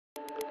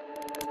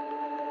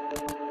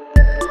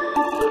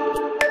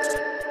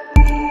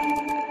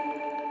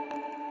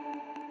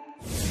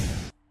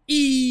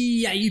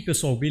E aí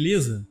pessoal,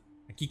 beleza?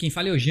 Aqui quem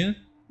fala é o Jean,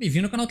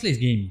 bem-vindo ao canal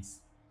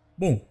TLESGames.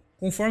 Bom,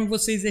 conforme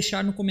vocês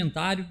deixaram no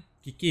comentário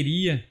que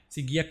queria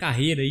seguir a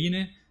carreira aí,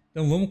 né?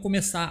 Então vamos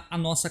começar a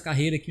nossa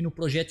carreira aqui no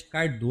projeto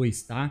Kart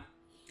 2, tá?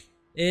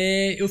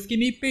 Eu fiquei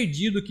meio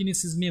perdido aqui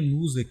nesses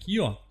menus aqui,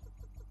 ó.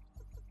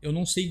 Eu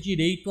não sei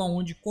direito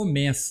aonde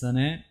começa,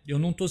 né? Eu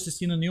não tô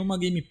assistindo nenhuma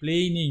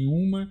gameplay,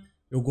 nenhuma.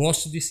 Eu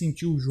gosto de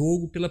sentir o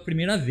jogo pela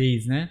primeira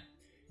vez, né?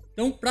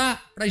 Então pra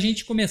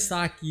gente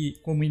começar aqui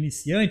como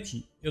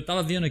iniciante, eu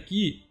tava vendo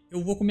aqui,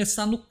 eu vou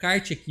começar no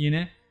kart aqui,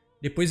 né?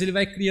 Depois ele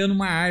vai criando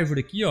uma árvore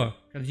aqui, ó.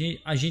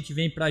 A gente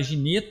vem pra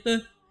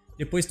gineta,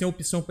 depois tem a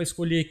opção para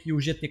escolher aqui o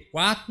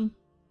GT4,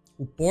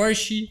 o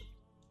Porsche,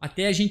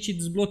 até a gente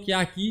desbloquear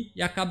aqui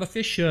e acaba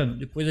fechando.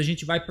 Depois a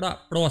gente vai pra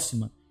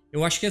próxima.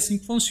 Eu acho que é assim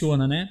que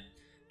funciona, né?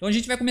 Então a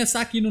gente vai começar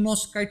aqui no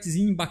nosso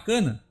kartzinho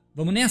bacana.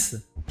 Vamos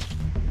nessa?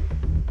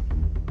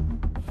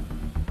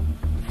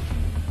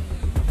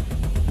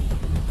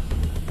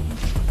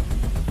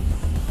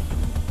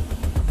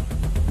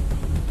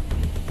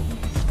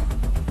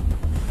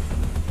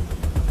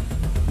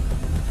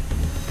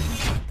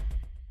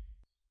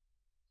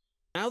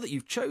 Now that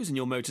you've chosen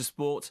your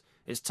motorsport,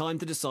 it's time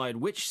to decide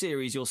which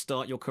series you'll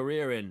start your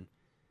career in.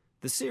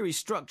 The series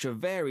structure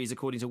varies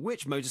according to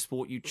which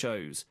motorsport you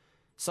chose.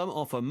 Some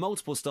offer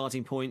multiple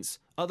starting points,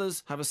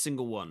 others have a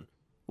single one,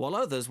 while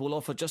others will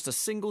offer just a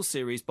single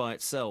series by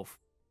itself.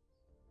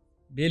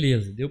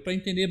 Beleza, deu para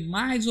entender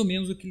mais ou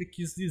menos o que ele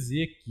quis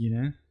dizer aqui,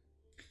 né?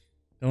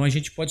 Então a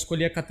gente pode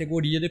escolher a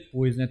categoria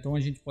depois, né? Então a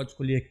gente pode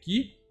escolher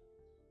aqui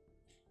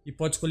e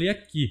pode escolher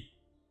aqui.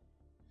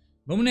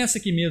 Vamos nessa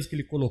aqui mesmo que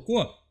ele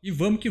colocou e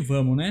vamos que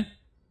vamos, né?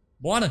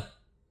 Bora!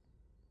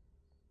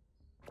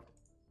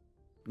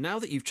 Now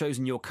that you've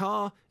chosen your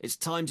car, it's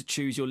time to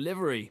choose your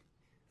livery.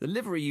 The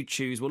livery you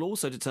choose will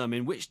also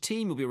determine which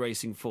team you'll be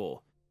racing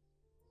for.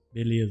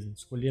 Beleza,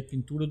 escolher a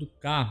pintura do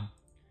carro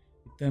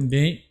e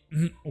também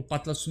o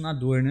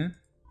patrocinador, né?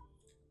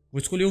 Vou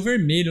escolher o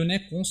vermelho, né?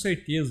 Com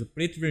certeza,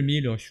 preto e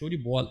vermelho, ó, show de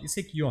bola. Esse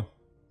aqui, ó,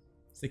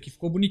 esse aqui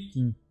ficou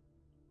bonitinho.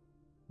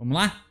 Vamos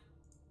lá?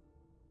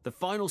 The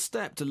final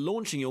step to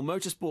launching your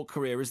motorsport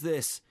career is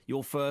this,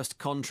 your first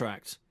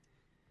contract.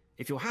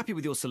 If you're happy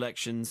with your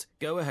selections,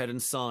 go ahead and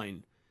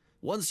sign.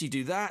 Once you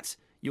do that,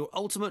 your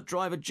ultimate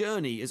driver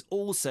journey is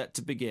all set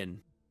to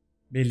begin.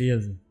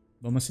 Beleza.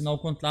 Vamos assinar o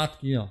contrato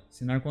aqui, ó.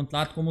 Assinar o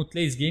contrato como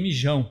TLESGames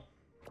João.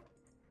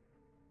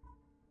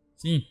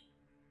 Sim.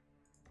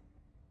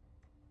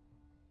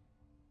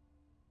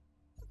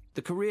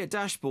 The career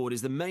dashboard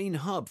is the main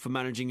hub for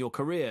managing your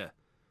career.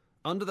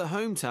 Under the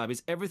Home tab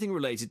is everything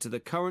related to the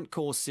current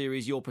course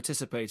series you're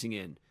participating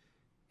in.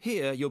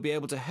 Here, you'll be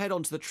able to head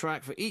onto the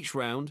track for each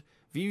round,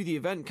 view the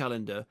event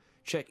calendar,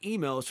 check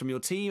emails from your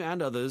team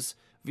and others,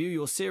 view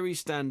your series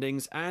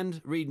standings, and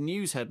read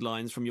news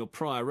headlines from your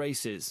prior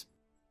races.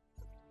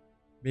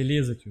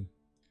 Beleza, tio.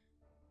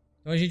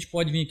 Então a gente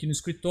pode vir aqui no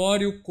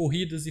escritório,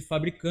 corridas e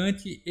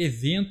fabricante,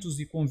 eventos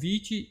e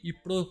convite e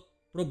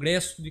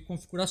progresso de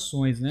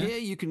configurações, né?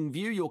 Here you can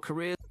view your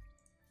career.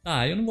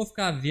 Tá, eu não vou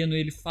ficar vendo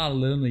ele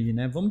falando aí,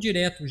 né? Vamos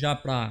direto já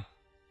para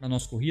a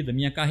nossa corrida,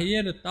 minha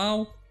carreira e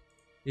tal,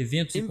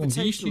 eventos e convite.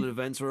 Invitational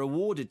events are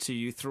awarded to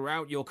you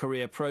throughout your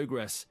career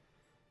progress.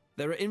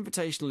 There are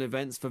invitational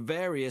events for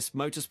various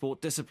motorsport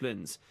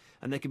disciplines,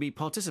 and they can be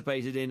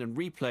participated in and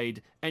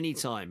replayed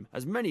anytime,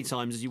 as many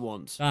times as you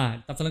want.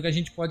 Tá, tá falando que a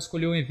gente pode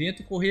escolher um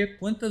evento e correr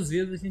quantas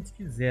vezes a gente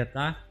quiser,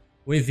 tá?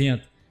 O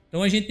evento.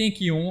 Então a gente tem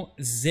aqui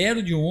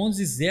 0 de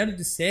 11, 0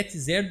 de 7,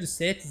 0 de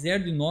 7,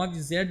 0 de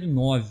 9, 0 de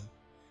 9.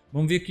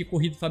 Vamos ver aqui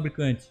corrida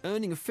fabricante.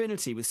 Earning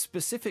affinity with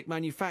specific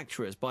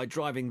manufacturers by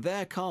driving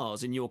their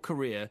cars in your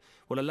career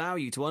will allow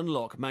you to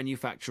unlock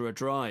manufacturer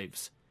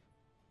drives.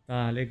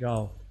 Tá,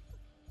 legal.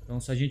 Então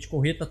se a gente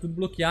correr, tá tudo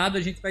bloqueado,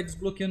 a gente vai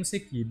desbloqueando isso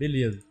aqui,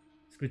 beleza.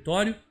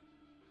 Escritório.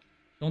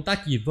 Então tá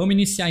aqui, vamos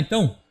iniciar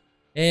então?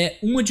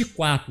 Uma de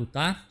 4,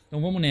 tá? Então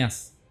vamos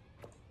nessa.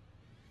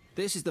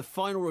 This is the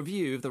final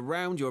review of the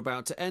round you're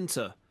about to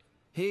enter.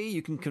 Here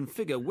you can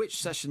configure which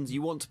sessions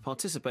you want to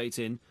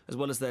participate in, as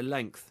well as their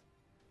length.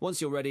 Once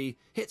you're ready,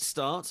 hit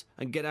start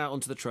and get out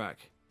onto the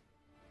track.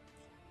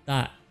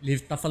 Tá, ele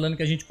tá falando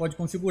que a gente pode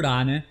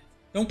configurar, né?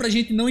 Então pra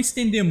gente não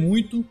estender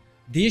muito,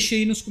 deixa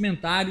aí nos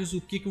comentários o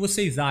que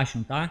vocês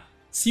acham, tá?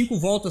 5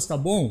 voltas tá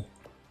bom?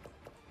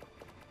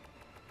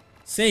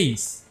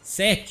 6,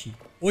 7,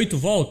 8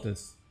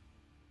 voltas?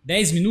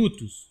 10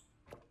 minutos?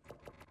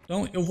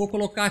 Então eu vou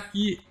colocar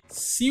aqui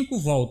 5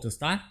 voltas,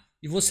 tá?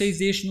 E vocês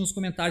deixem nos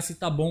comentários se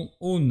tá bom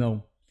ou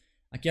não.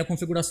 Aqui é a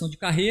configuração de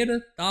carreira,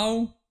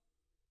 tal.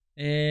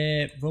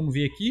 Vamos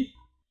ver aqui.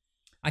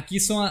 Aqui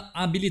são a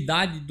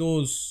habilidade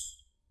dos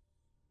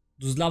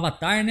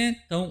avatar,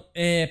 né? Então,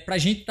 pra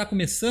gente tá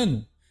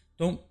começando,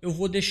 então eu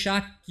vou deixar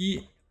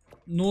aqui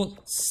no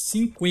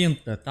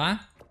 50,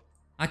 tá?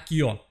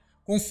 Aqui, ó.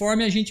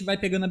 Conforme a gente vai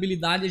pegando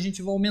habilidade, a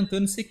gente vai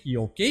aumentando isso aqui,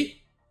 ó,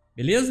 ok?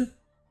 Beleza?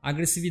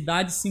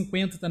 Agressividade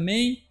 50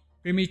 também.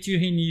 Permitir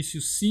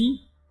reinício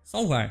sim.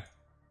 Salvar.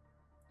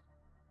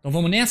 Então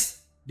vamos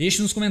nessa?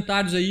 Deixe nos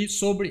comentários aí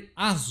sobre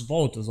as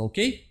voltas,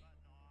 ok?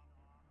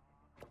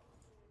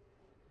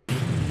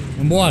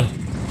 Vambora.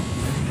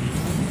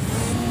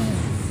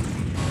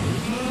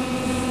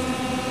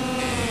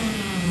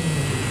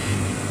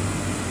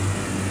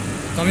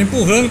 Tá me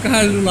empurrando o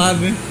cara do lado,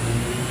 né?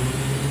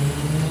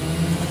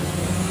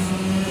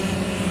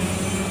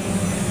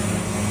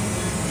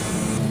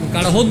 O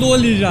cara rodou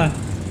ali já.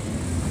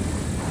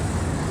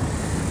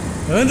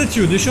 Anda,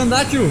 tio. Deixa eu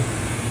andar, tio.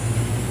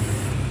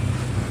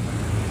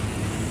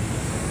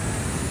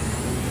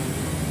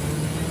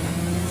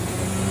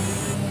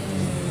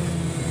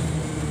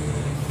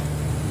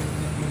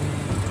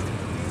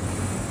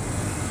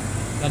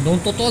 Já dou um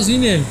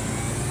totozinho nele.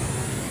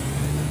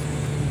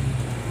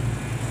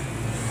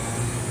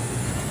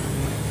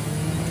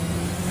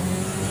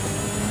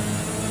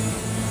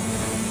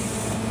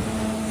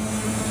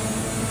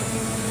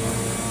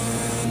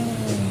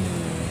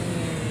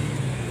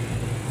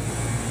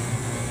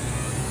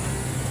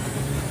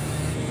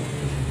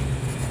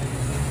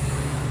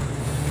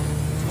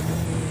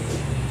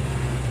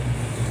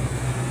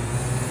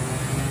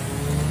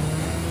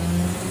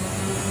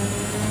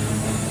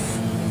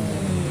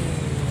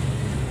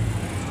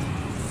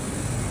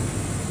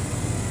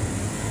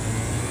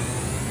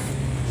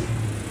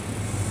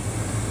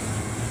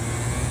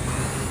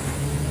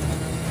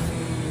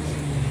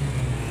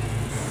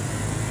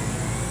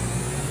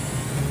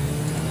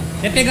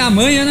 Quer pegar a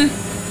manha, né?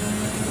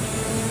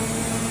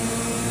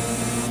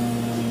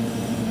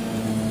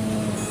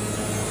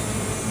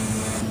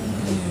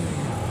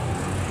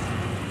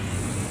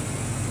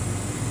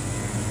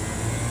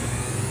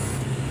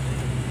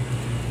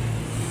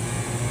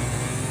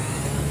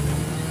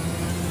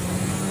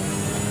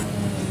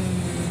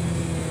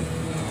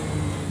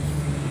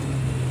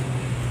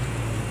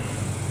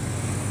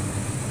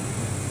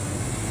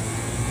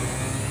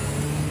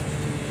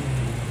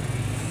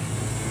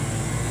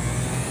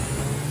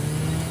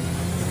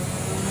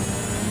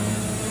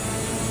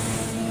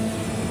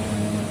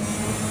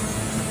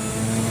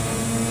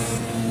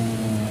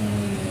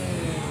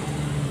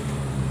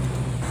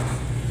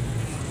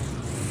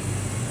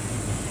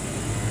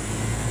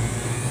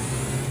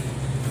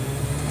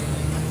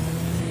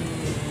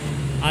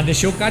 Ah,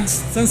 deixei o cara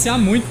distanciar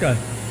muito, cara.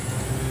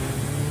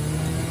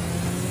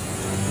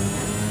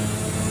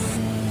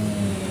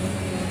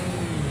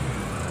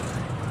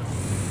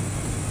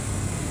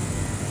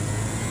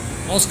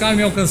 Olha os caras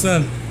me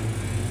alcançando.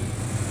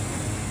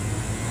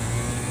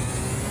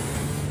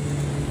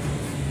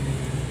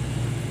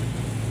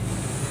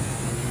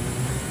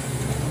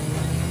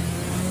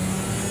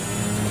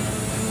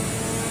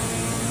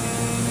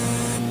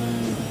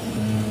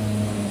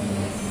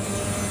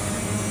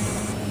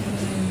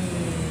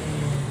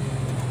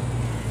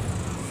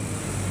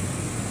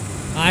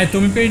 Ai, tô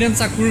me perdendo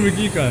essa curva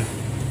aqui, cara.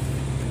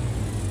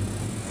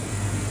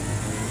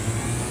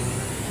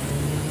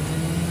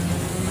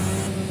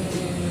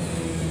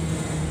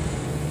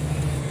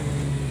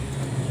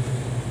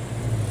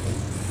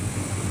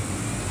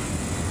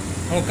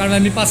 Ó, o cara vai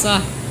me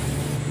passar.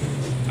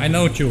 Ai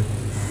não, tio.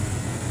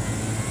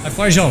 Vai,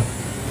 forjão.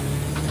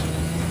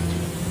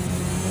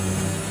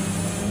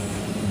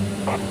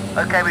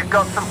 Okay, we've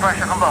got some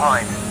pressure from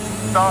behind.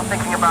 Start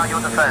thinking about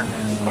your defense.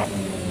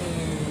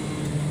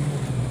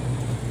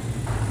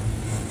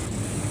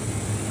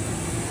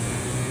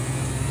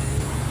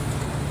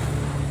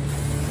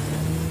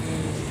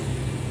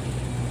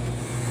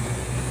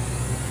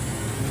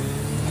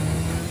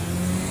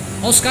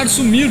 Olha, os caras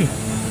sumiram.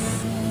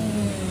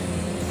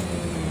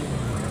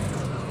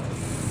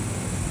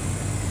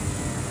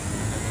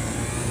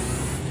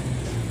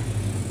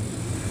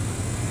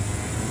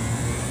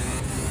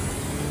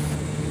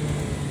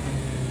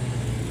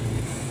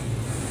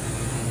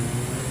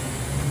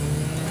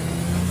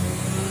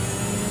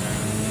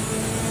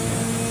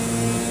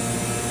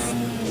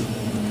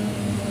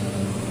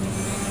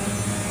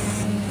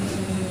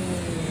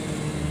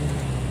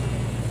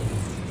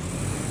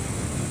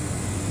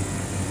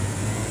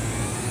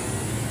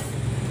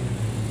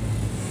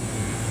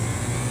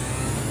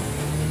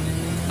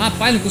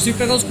 Rapaz, não consigo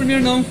pegar os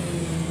primeiros não.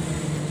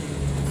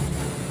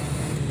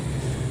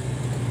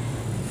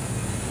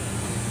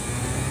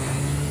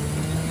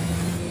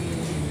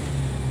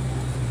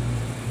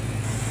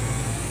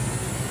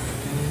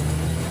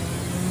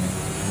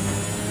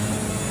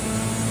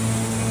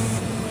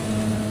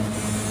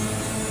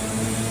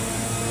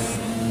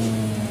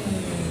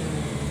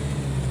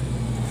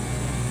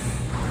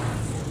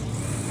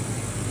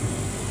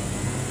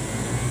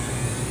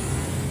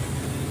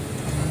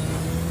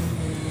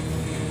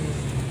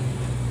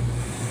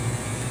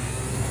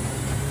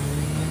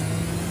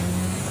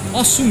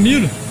 Ó,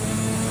 sumiram.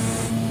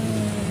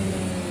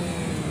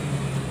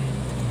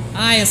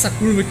 Ai, essa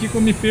curva aqui que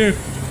eu me perco.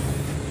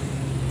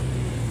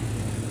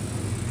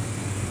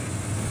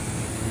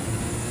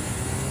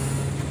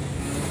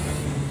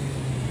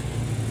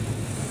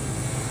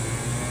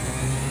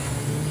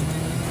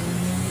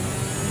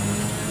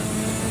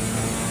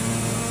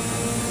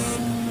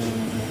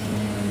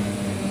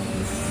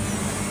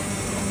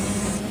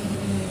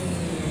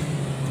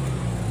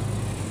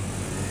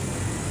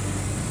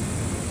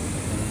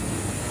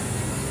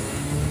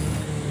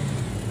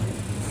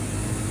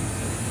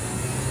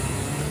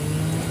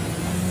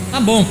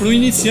 bom, para o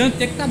iniciante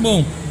até que tá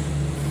bom.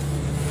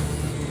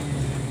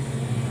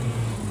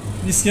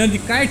 Iniciante de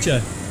kart,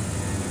 ó.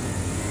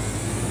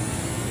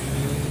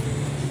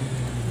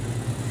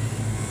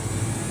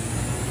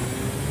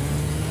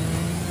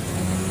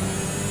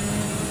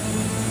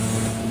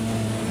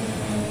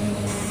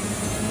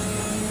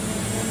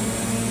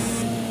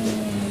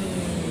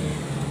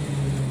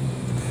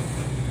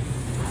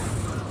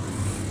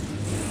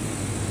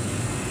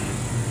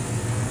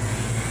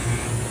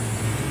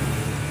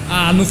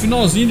 Ah, no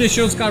finalzinho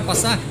deixei os caras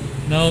passar?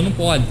 Não, não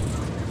pode.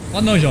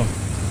 Pode não, João.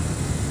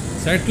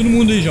 Certo todo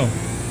mundo aí, João.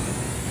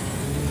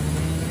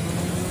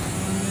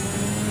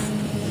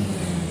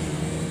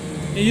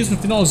 Que isso, no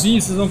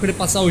finalzinho vocês vão querer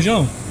passar o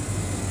João?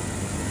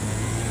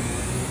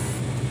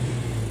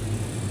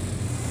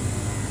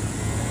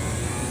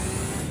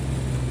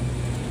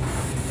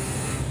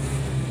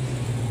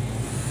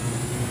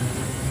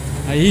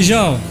 Aí,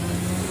 João.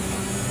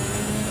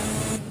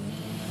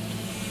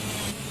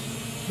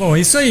 Bom, é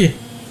isso aí.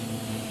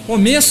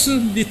 Começo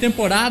de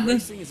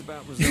temporada.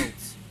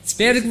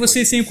 Espero que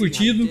vocês tenham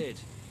curtido.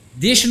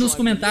 Deixe nos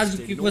comentários o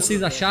que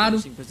vocês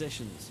acharam.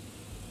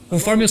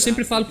 Conforme eu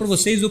sempre falo pra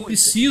vocês, eu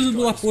preciso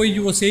do apoio de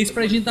vocês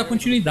pra gente dar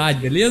continuidade,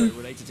 beleza?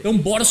 Então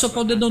bora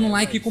socar o dedão no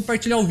like e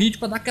compartilhar o vídeo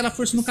pra dar aquela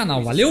força no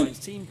canal, valeu?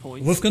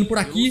 Eu vou ficando por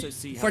aqui.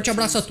 Forte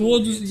abraço a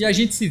todos e a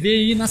gente se vê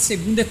aí na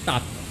segunda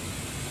etapa.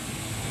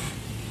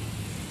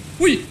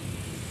 Fui!